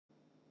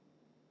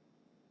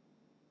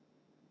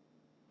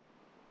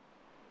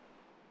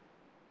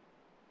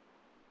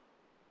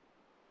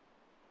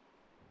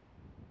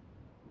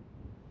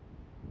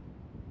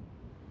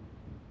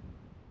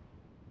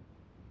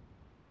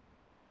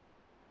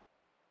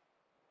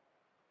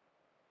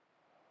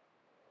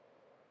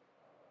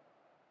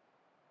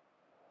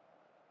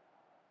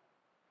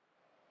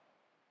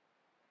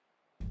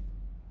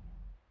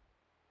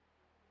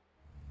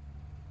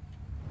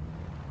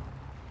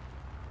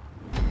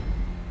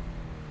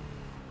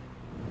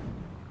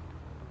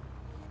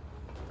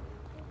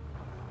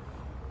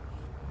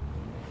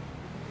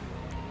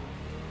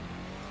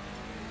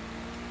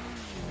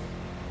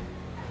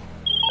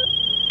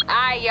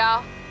right,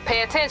 y'all.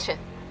 Pay attention.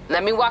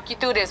 Let me walk you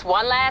through this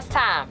one last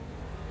time.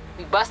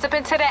 We bust up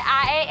into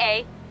that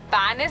IAA,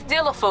 find this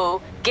dealer fool,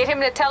 get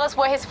him to tell us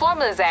where his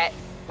formula's at,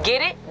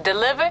 get it,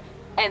 deliver,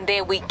 and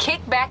then we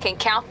kick back and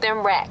count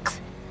them racks.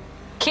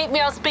 Keep me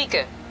on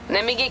speaker.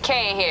 Let me get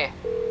Kay in here.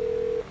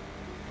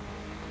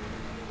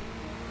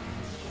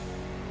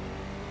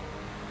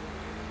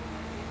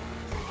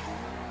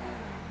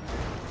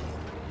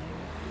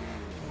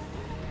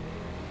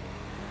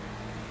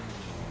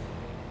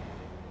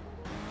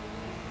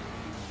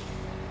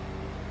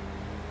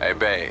 Hey,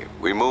 babe,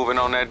 we moving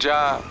on that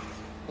job?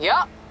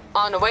 Yup,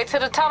 on the way to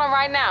the tunnel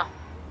right now.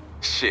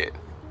 Shit,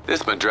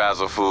 this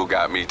Madrazo fool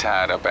got me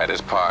tied up at his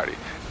party.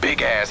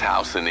 Big-ass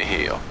house in the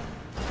hill.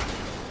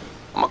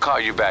 I'm gonna call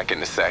you back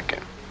in a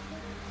second.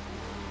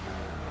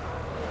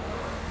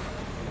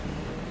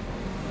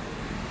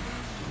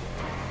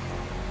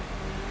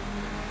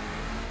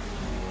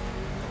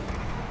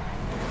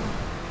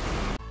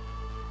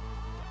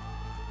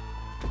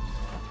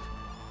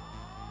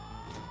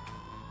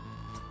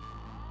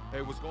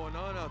 Hey, what's going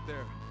on out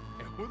there?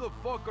 And who the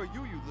fuck are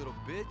you, you little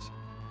bitch?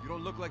 You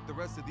don't look like the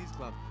rest of these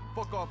clowns.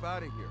 Fuck off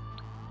out of here.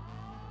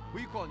 Who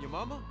you calling, your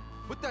mama?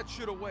 Put that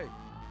shit away.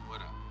 What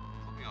up?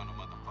 Put me on the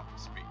motherfucking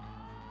speaker.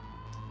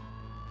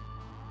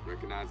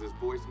 Recognize his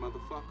voice,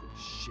 motherfucker?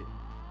 Shit.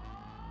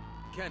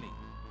 Kenny.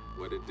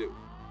 What it do?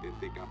 Didn't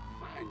think I'd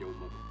find your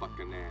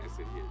motherfucking ass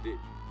in here, did you?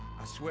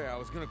 I swear, I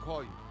was gonna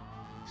call you.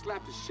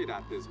 Slap the shit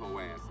out this whole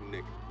ass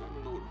nigga. Let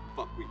him know where the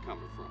fuck we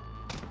coming from.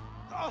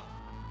 Ah!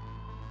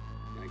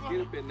 Now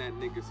get up in that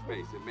nigga's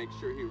face and make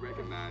sure he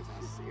recognizes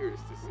how serious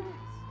this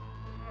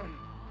is.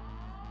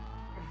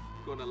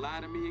 Gonna lie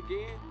to me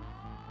again?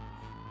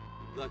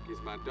 Lucky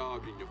it's my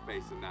dog in your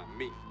face and not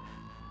me.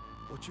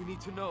 What you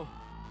need to know?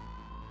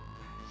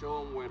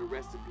 Show him where the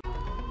recipe...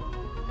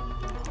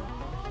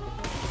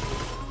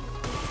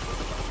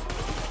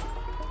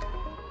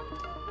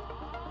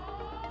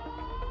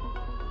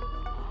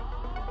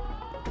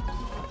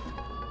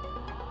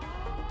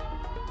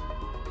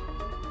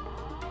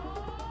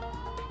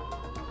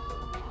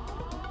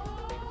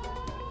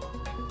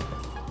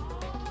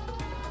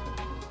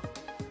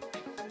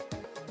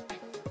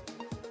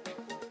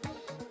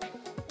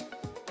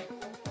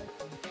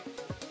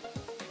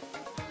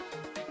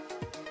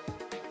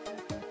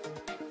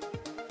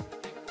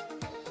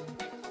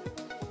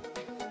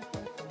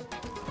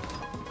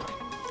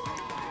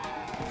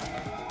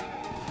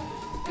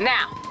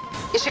 Now,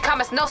 it should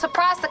come as no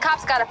surprise the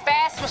cops got a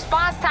fast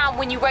response time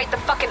when you rate the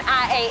fucking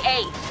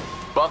IAA.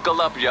 Buckle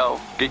up,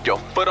 yo. Get your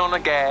foot on the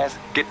gas,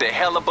 get the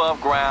hell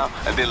above ground,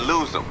 and then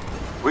lose them.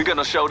 We're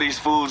gonna show these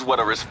fools what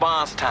a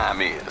response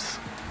time is.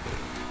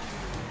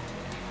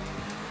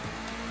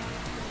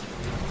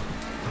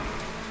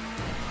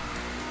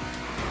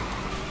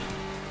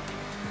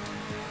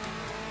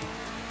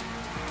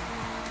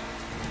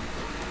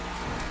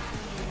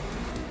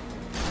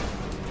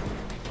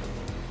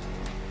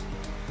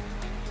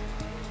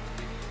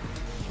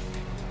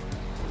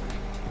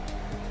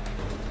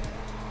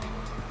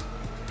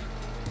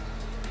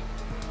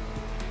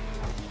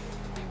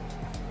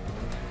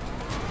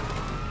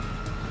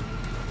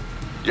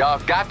 Y'all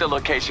got the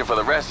location for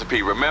the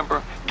recipe,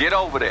 remember? Get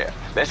over there.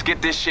 Let's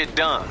get this shit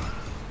done.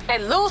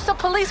 And lose the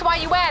police while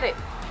you at it.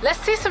 Let's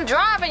see some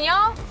driving,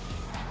 y'all.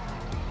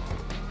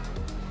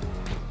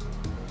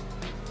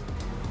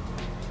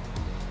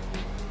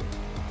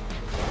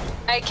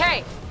 Hey,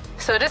 Kay,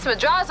 so this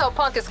Madrazo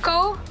punk is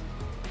cool?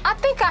 I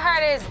think I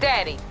heard of his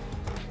daddy.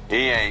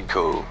 He ain't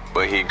cool,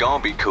 but he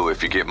gonna be cool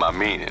if you get my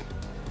meaning.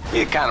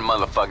 He the kind of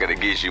motherfucker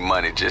that gives you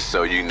money just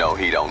so you know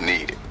he don't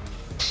need it.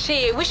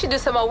 Shit, we should do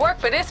some more work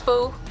for this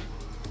fool.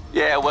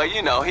 Yeah, well,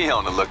 you know, he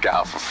on the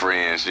lookout for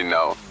friends, you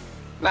know.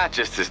 Not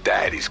just his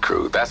daddy's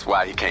crew. That's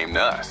why he came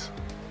to us.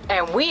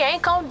 And we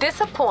ain't gonna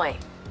disappoint.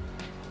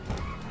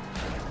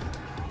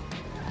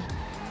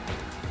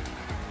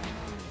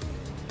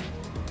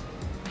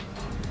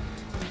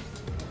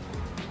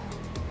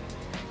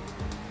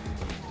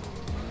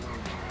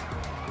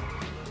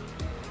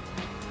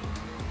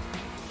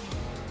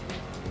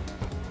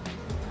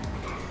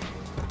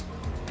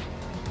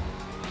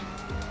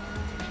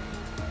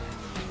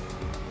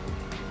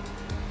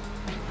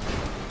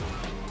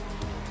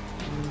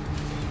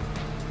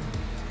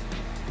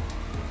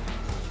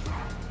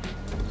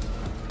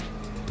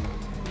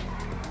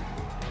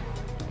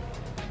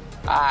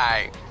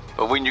 Alright,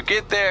 but when you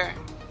get there,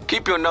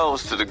 keep your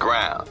nose to the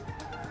ground.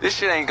 This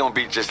shit ain't gonna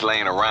be just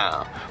laying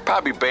around.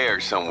 Probably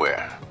buried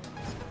somewhere.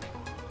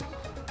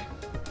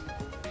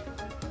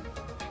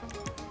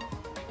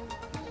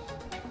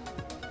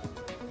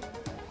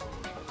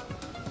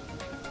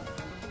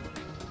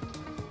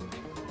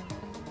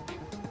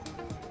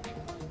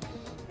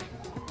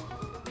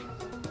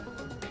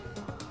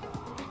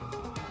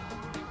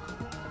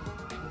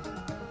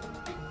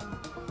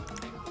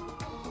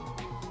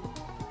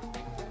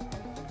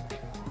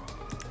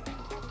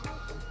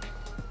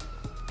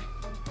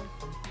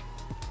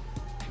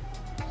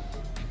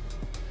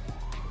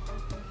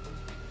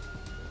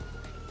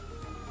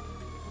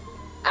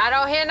 I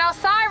don't hear no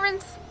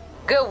sirens.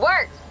 Good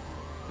work.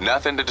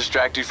 Nothing to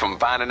distract you from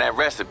finding that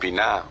recipe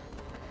now.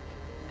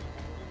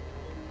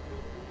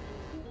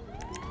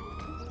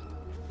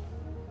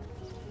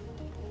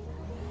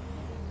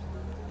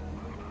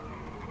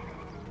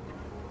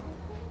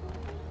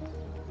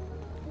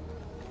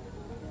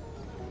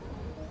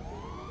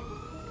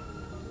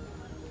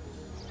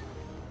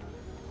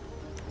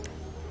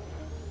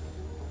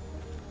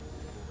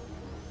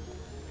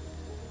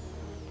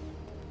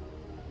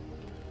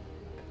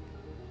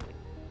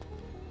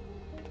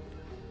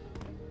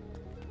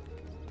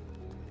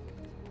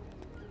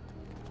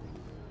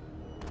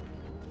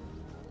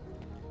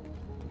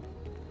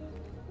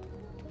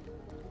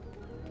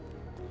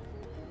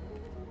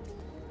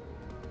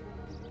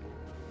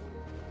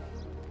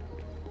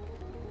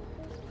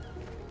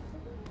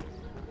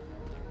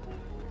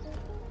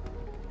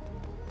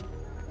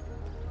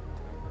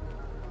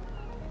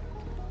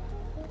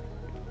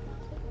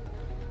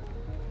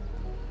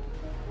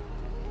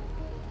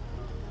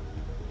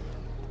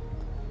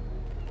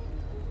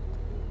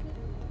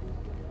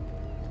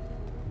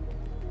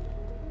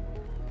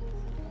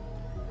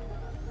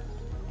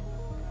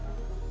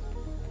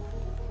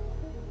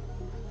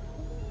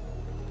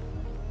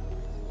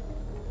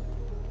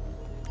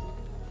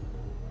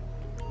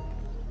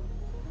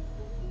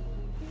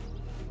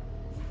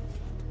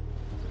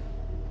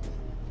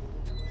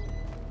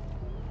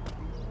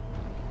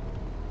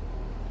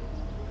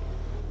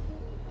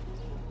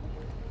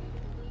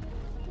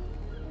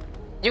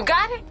 You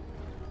got it?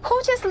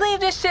 Who just leave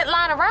this shit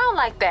lying around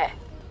like that?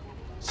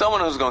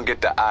 Someone who's gonna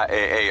get the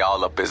IAA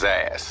all up his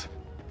ass.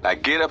 Now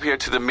get up here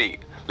to the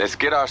meet. Let's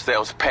get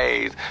ourselves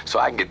paid so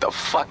I can get the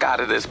fuck out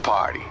of this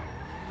party.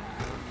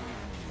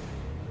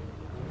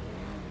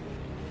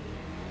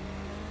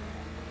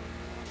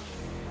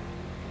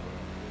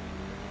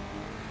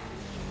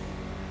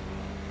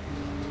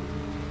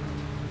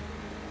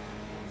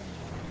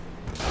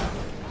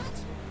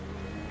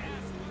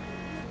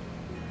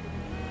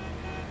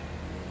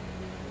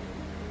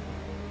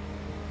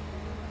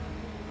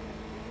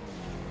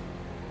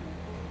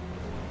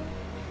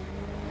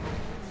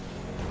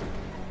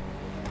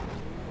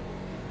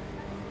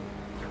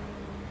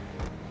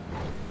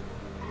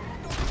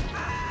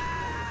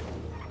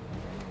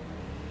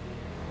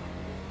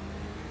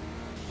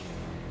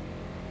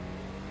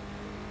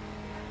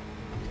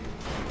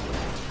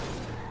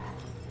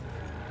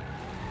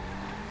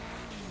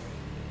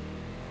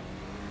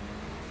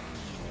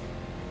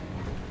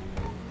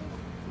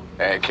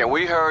 Hey, can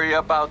we hurry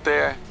up out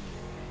there?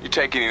 You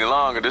take any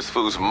longer, this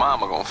fool's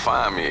mama gonna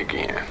find me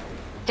again.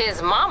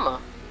 His mama?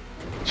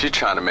 She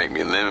trying to make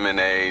me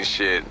lemonade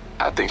shit.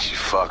 I think she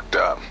fucked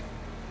up.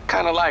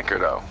 Kinda like her,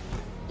 though.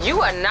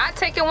 You are not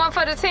taking one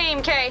for the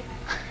team, Kay.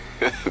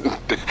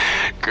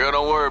 Girl,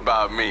 don't worry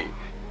about me.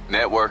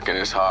 Networking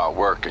is hard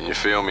work, and you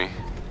feel me?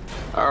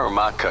 I earned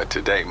my cut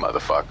today,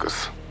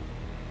 motherfuckers.